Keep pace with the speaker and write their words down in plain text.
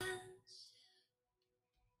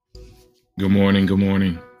Good morning. Good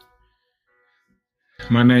morning.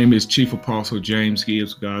 My name is Chief Apostle James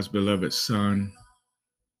Gibbs, God's beloved son.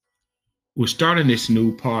 We're starting this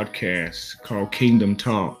new podcast called Kingdom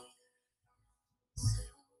Talk.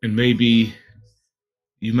 And maybe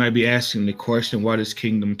you might be asking the question, what is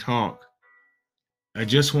Kingdom Talk? I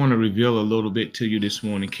just want to reveal a little bit to you this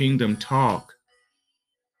morning. Kingdom Talk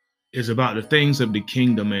is about the things of the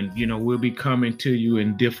kingdom. And, we'll be coming to you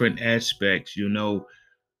in different aspects.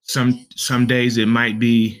 Some days it might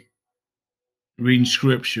be reading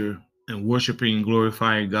scripture and worshiping and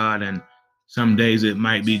glorifying God, and some days it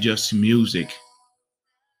might be just music.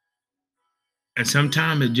 And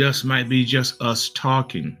sometimes it just might be just us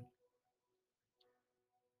talking.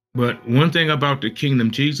 But one thing about the kingdom,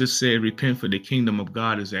 Jesus said, repent for the kingdom of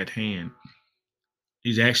God is at hand.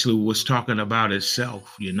 He actually was talking about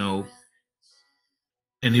himself, and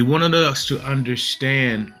he wanted us to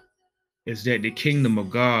understand is that the kingdom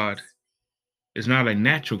of God is not a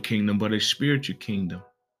natural kingdom, but a spiritual kingdom.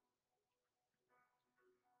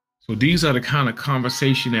 So these are the kind of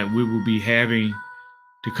conversation that we will be having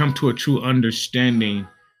to come to a true understanding.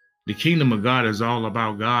 The kingdom of God is all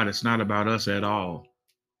about God. It's not about us at all.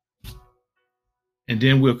 And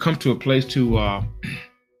then we'll come to a place to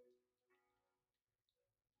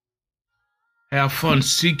have fun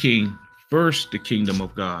seeking first the kingdom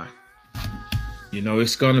of God.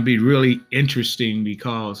 It's going to be really interesting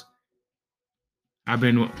because I've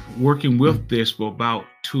been working with this for about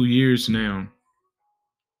 2 years now.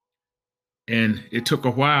 And it took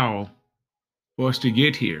a while for us to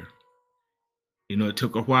get here. It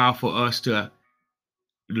took a while for us to, at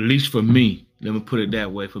least for me, let me put it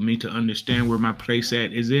that way, for me to understand where my place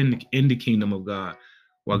at is in the kingdom of God,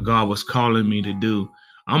 what God was calling me to do.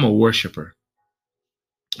 I'm a worshiper.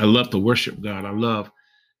 I love to worship God. I love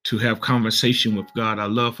to have conversation with God. I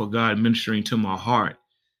love for God ministering to my heart,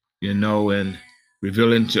 and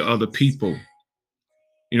revealing to other people.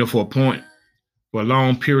 For a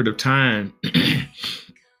long period of time,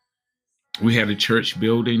 we had a church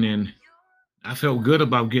building, and I felt good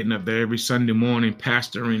about getting up there every Sunday morning,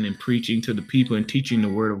 pastoring and preaching to the people and teaching the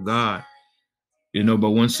word of God. But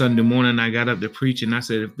one Sunday morning I got up to preach, and I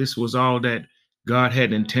said, if this was all that God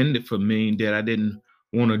had intended for me, that I didn't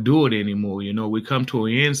want to do it anymore. We come to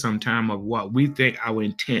an end sometime of what we think our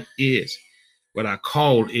intent is, what our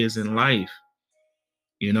call is in life.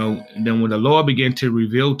 And then when the Lord began to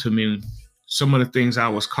reveal to me some of the things I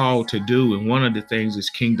was called to do, and one of the things is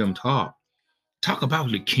kingdom talk. Talk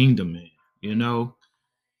about the kingdom, man.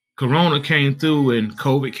 Corona came through and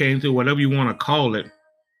COVID came through, whatever you want to call it.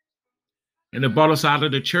 And it brought us out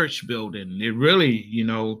of the church building. It really,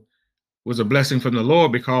 was a blessing from the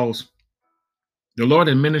Lord, because the Lord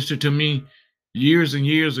had ministered to me years and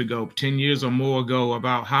years ago, 10 years or more ago,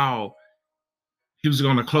 about how he was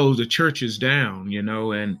going to close the churches down,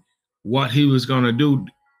 and what he was going to do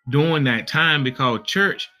during that time, because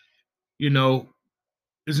church,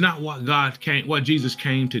 is not what Jesus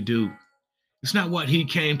came to do. It's not what he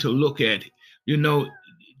came to look at.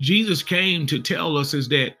 Jesus came to tell us is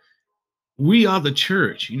that we are the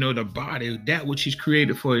church, the body, that which he's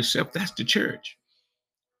created for himself. That's the church,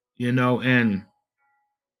 and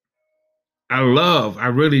I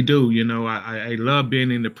really do, I love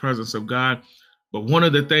being in the presence of God. But one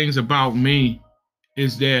of the things about me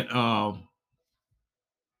is that I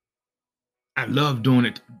love doing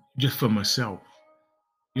it just for myself.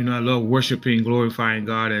 I love worshiping, glorifying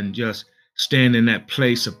God, and just stand in that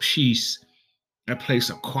place of peace, that place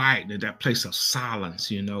of quietness, that place of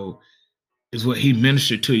silence, is what he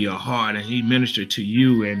ministered to your heart, and he ministered to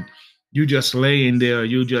you, and you just laying there,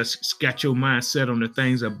 you just got your mind set on the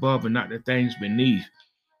things above and not the things beneath.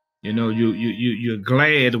 You're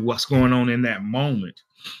glad of what's going on in that moment,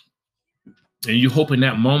 and you hoping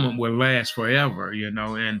that moment will last forever.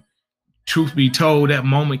 And truth be told, that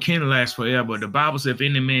moment can last forever. The Bible says, if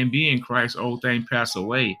any man be in Christ, old things pass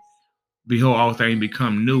away. Behold, all things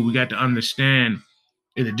become new. We got to understand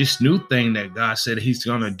that this new thing that God said he's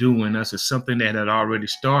going to do in us is something that had already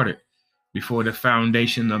started before the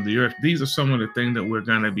foundation of the earth. These are some of the things that we're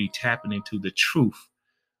going to be tapping into: the truth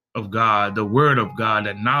of God, the word of God,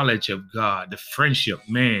 the knowledge of God, the friendship.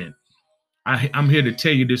 Man, I'm here to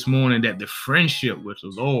tell you this morning that the friendship with the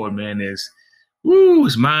Lord, man, is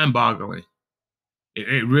mind-boggling.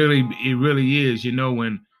 It really is.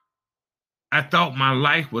 When I thought my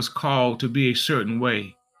life was called to be a certain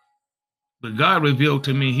way, but God revealed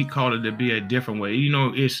to me he called it to be a different way.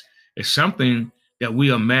 It's something that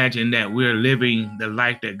we imagine that we're living the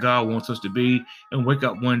life that God wants us to be, and wake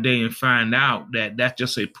up one day and find out that that's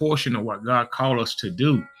just a portion of what God called us to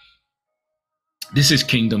do. This is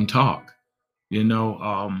kingdom talk. You know,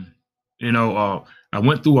 um, I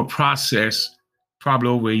went through a process probably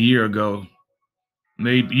over a year ago,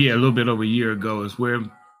 maybe, yeah, a little bit over a year ago, is where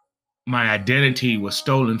my identity was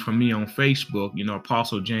stolen from me on Facebook.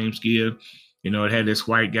 Apostle James Gibbs. It had this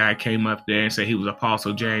white guy came up there and said he was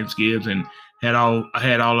Apostle James Gibbs, and I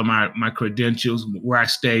had all of my credentials, where I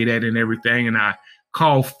stayed at and everything. And I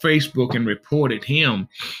called Facebook and reported him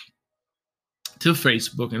to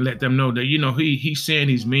Facebook and let them know that, he's saying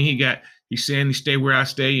he's me. He's saying he stayed where I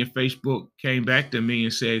stay. And Facebook came back to me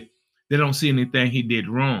and said they don't see anything he did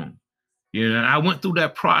wrong. I went through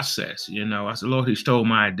that process. I said, Lord, he stole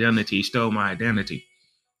my identity. He stole my identity.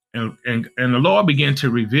 And the Lord began to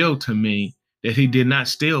reveal to me that he did not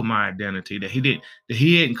steal my identity, that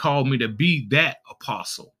he hadn't called me to be that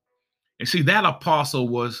apostle. And see, that apostle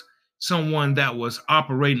was someone that was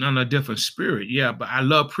operating on a different spirit. Yeah, but I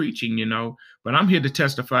love preaching, but I'm here to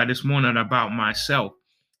testify this morning about myself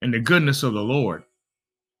and the goodness of the Lord.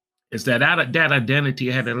 Is that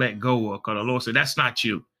identity I had to let go of, because the Lord said, that's not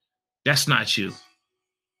you. That's not you.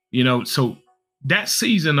 So that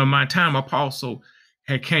season of my time apostle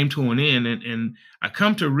had came to an end. And I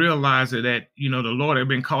come to realize that, the Lord had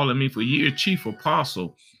been calling me for years, chief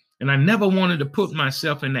apostle. And I never wanted to put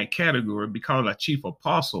myself in that category because I'm chief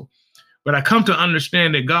apostle. But I come to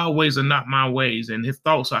understand that God's ways are not my ways, and his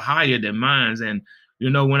thoughts are higher than mine. And,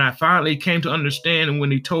 when I finally came to understand, and when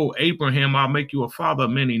he told Abraham, I'll make you a father of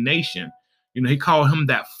many nations, he called him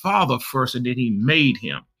that father first, and then he made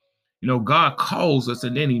him. God calls us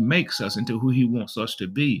and then he makes us into who he wants us to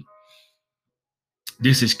be.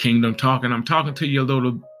 This is Kingdom Talk, and I'm talking to you a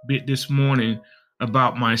little bit this morning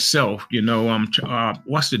about myself.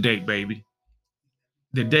 What's the date, baby?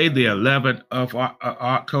 The day, the 11th of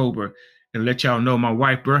October, and let y'all know my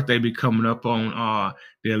wife's birthday be coming up on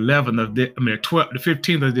the 11th of the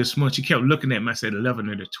 15th of this month. She kept looking at me. I said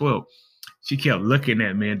 11th or the 12th. She kept looking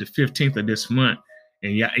at me, the 15th of this month.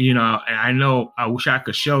 And yeah, I wish I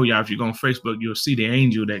could show y'all. If you go on Facebook, you'll see the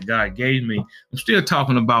angel that God gave me. I'm still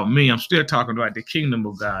talking about me. I'm still talking about the kingdom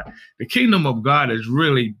of God. The kingdom of God has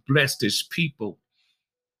really blessed his people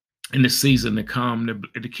in the season to come.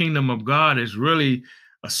 The kingdom of God is really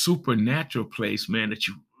a supernatural place, man, that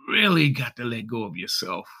you really got to let go of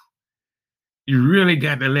yourself. You really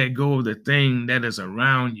got to let go of the thing that is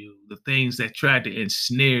around you, the things that try to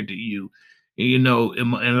ensnare to you. And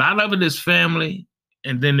a lot of it is family.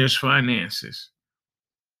 And then there's finances.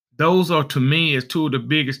 Those are, to me, is two of the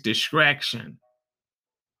biggest distraction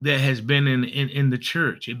that has been in the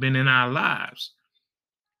church. It's been in our lives.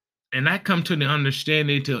 And I come to the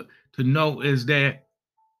understanding to know is that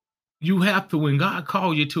you have to, when God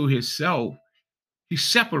calls you to himself, he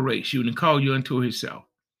separates you and calls you into himself.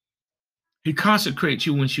 He consecrates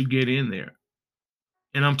you once you get in there.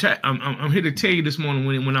 And I'm here to tell you this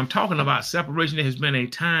morning, when I'm talking about separation, there has been a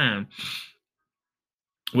time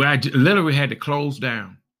where I literally had to close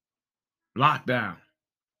down, lock down,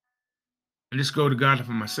 and just go to God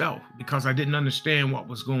for myself, because I didn't understand what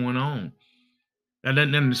was going on. I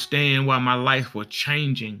didn't understand why my life was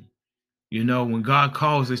changing. When God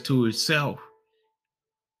calls us to himself,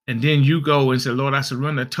 and then you go and say, Lord, I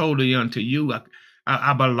surrender totally unto you.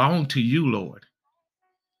 I belong to you, Lord.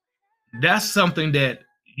 That's something that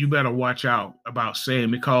you better watch out about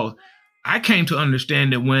saying, because I came to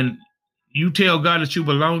understand that when you tell God that you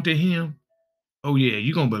belong to him, oh yeah,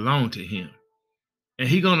 you're going to belong to him. And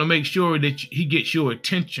he's going to make sure that he gets your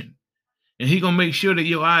attention. And he's going to make sure that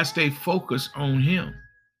your eyes stay focused on him.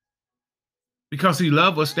 Because he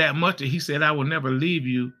loved us that much that he said, I will never leave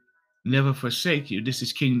you, never forsake you. This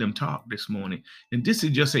is Kingdom Talk this morning. And this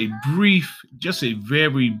is just a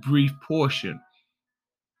very brief portion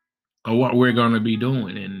of what we're going to be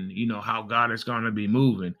doing, and how God is going to be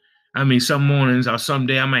moving. I mean, some mornings or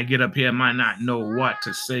someday I might get up here, I might not know what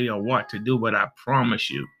to say or what to do, but I promise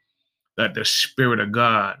you that the Spirit of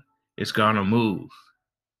God is going to move.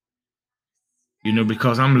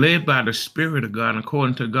 Because I'm led by the Spirit of God.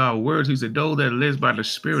 According to God's words, he said, those that live by the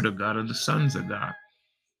Spirit of God are the sons of God.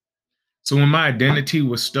 So when my identity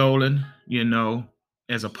was stolen,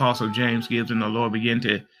 as Apostle James Gibbs, and the Lord began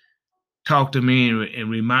to talk to me and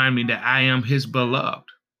remind me that I am his beloved.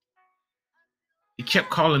 He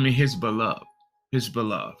kept calling me his beloved, his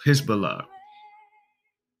beloved, his beloved.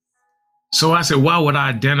 So I said, why would I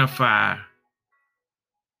identify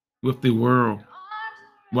with the world?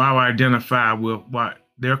 Why would I identify with what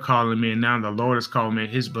they're calling me? And now the Lord is calling me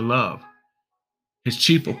his beloved, his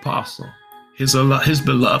chief apostle, his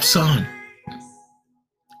beloved son.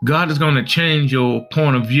 God is going to change your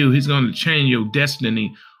point of view. He's going to change your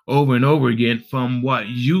destiny over and over again from what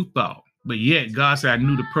you thought. But yet God said, I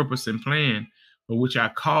knew the purpose and plan for which I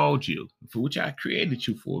called you, for which I created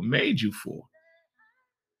you for, made you for.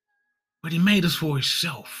 But he made us for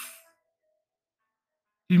himself.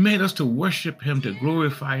 He made us to worship him, to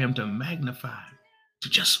glorify him, to magnify him, to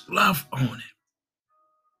just love on him,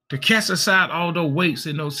 to cast aside all those weights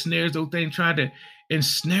and those snares, those things trying to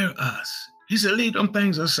ensnare us. He said, leave them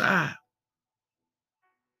things aside.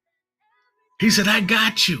 He said, I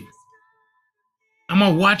got you. I'm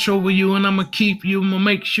going to watch over you and I'm going to keep you. I'm going to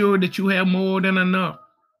make sure that you have more than enough.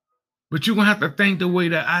 But you're going to have to think the way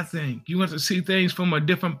that I think. You have to see things from a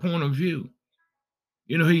different point of view.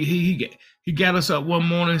 You know, he got us up one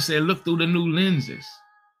morning and said, look through the new lenses.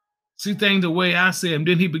 See things the way I see them.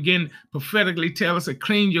 Then he began prophetically tell us to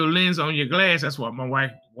clean your lens on your glass. That's why my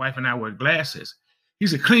wife and I wear glasses. He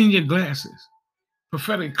said, clean your glasses.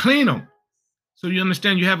 Prophetically clean them. So you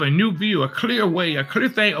understand you have a new view, a clear way, a clear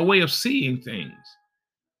thing, a way of seeing things.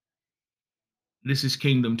 This is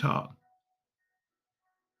kingdom talk.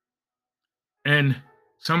 And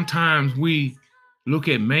sometimes we look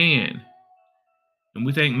at man and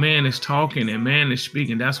we think man is talking and man is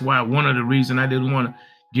speaking. That's why one of the reasons I didn't want to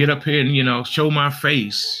get up here and, show my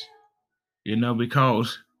face,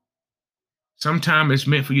 because sometimes it's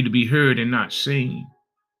meant for you to be heard and not seen.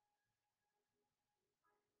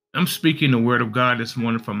 I'm speaking the word of God this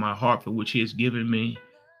morning from my heart for which he has given me.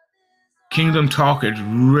 Kingdom talk is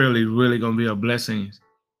really, really going to be a blessing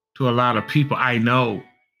to a lot of people. I know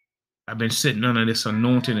I've been sitting under this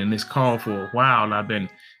anointing and this call for a while. I've been,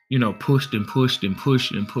 pushed and pushed and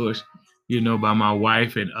pushed and pushed, by my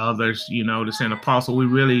wife and others, to say, Apostle, we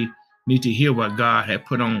really need to hear what God had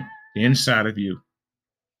put on the inside of you.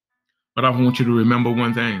 But I want you to remember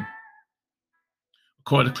one thing.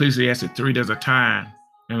 According to Ecclesiastes 3, there's a time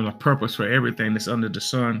and a purpose for everything that's under the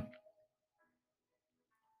sun.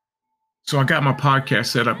 So I got my podcast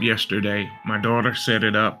set up yesterday. My daughter set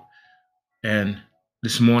it up. And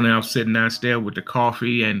this morning I was sitting downstairs with the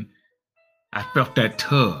coffee and I felt that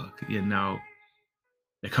tug,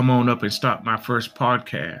 to come on up and start my first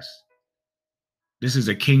podcast. This is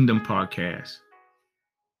a kingdom podcast.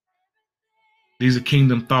 These are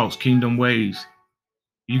kingdom thoughts, kingdom ways.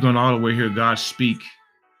 You're going to all the way hear God speak.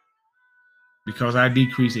 Because I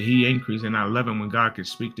decrease and he increase. And I love it when God can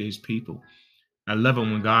speak to his people. I love it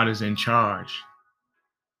when God is in charge.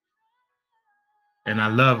 And I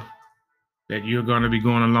love that you're going to be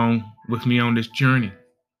going along with me on this journey.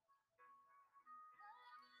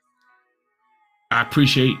 I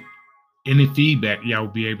appreciate any feedback y'all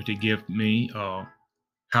will be able to give me,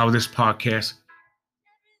 how this podcast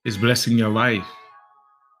is blessing your life.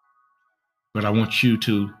 But I want you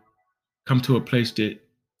to come to a place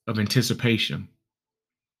of anticipation.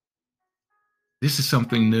 This is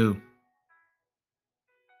something new.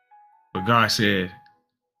 But God said,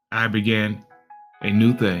 I began a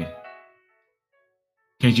new thing.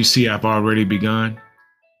 Can't you see I've already begun?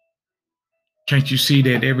 Can't you see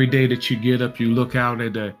that every day that you get up, you look out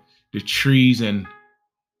at the trees and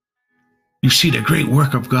you see the great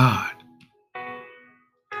work of God?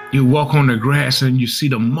 You walk on the grass and you see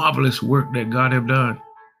the marvelous work that God have done.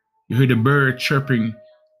 You hear the bird chirping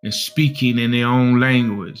and speaking in their own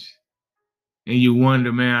language. And you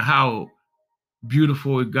wonder, man, how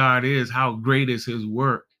beautiful God is, how great is his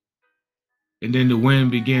work. And then the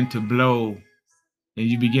wind began to blow and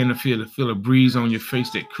you begin to feel a breeze on your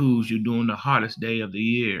face that cools you during the hottest day of the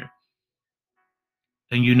year.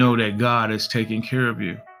 And you know that God is taking care of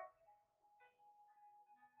you.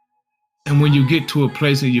 And when you get to a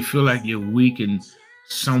place and you feel like you're weak and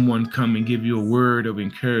someone come and give you a word of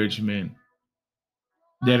encouragement,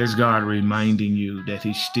 that is God reminding you that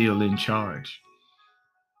he's still in charge.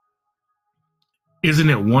 Isn't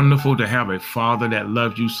it wonderful to have a father that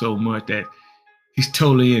loves you so much that he's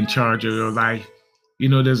totally in charge of your life?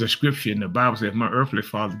 There's a scripture in the Bible that says, my earthly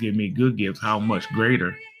father give me good gifts, how much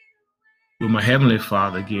greater will my heavenly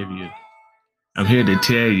father give you? I'm here to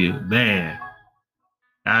tell you, man,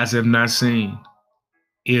 eyes have not seen,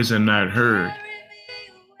 ears have not heard,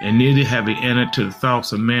 and neither have it entered to the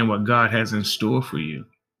thoughts of man what God has in store for you.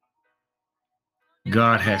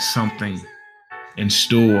 God has something in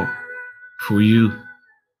store for you.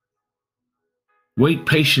 Wait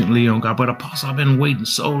patiently on God. But Apostle, I've been waiting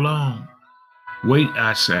so long. Wait,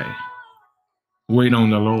 I say. Wait on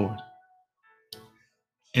the Lord.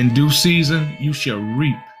 In due season, you shall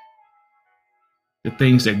reap the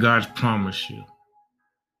things that God's promised you.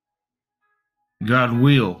 God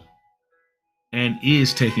will and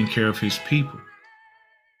is taking care of his people.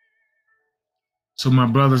 So my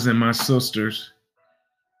brothers and my sisters,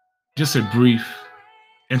 just a brief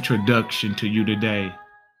introduction to you today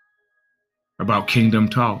about Kingdom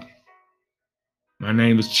Talk. My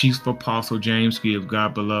name is Chief Apostle James Gibbs,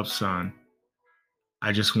 God beloved son.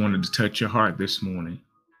 I just wanted to touch your heart this morning.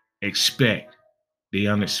 Expect the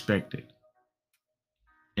unexpected.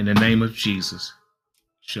 In the name of Jesus,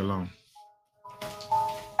 shalom.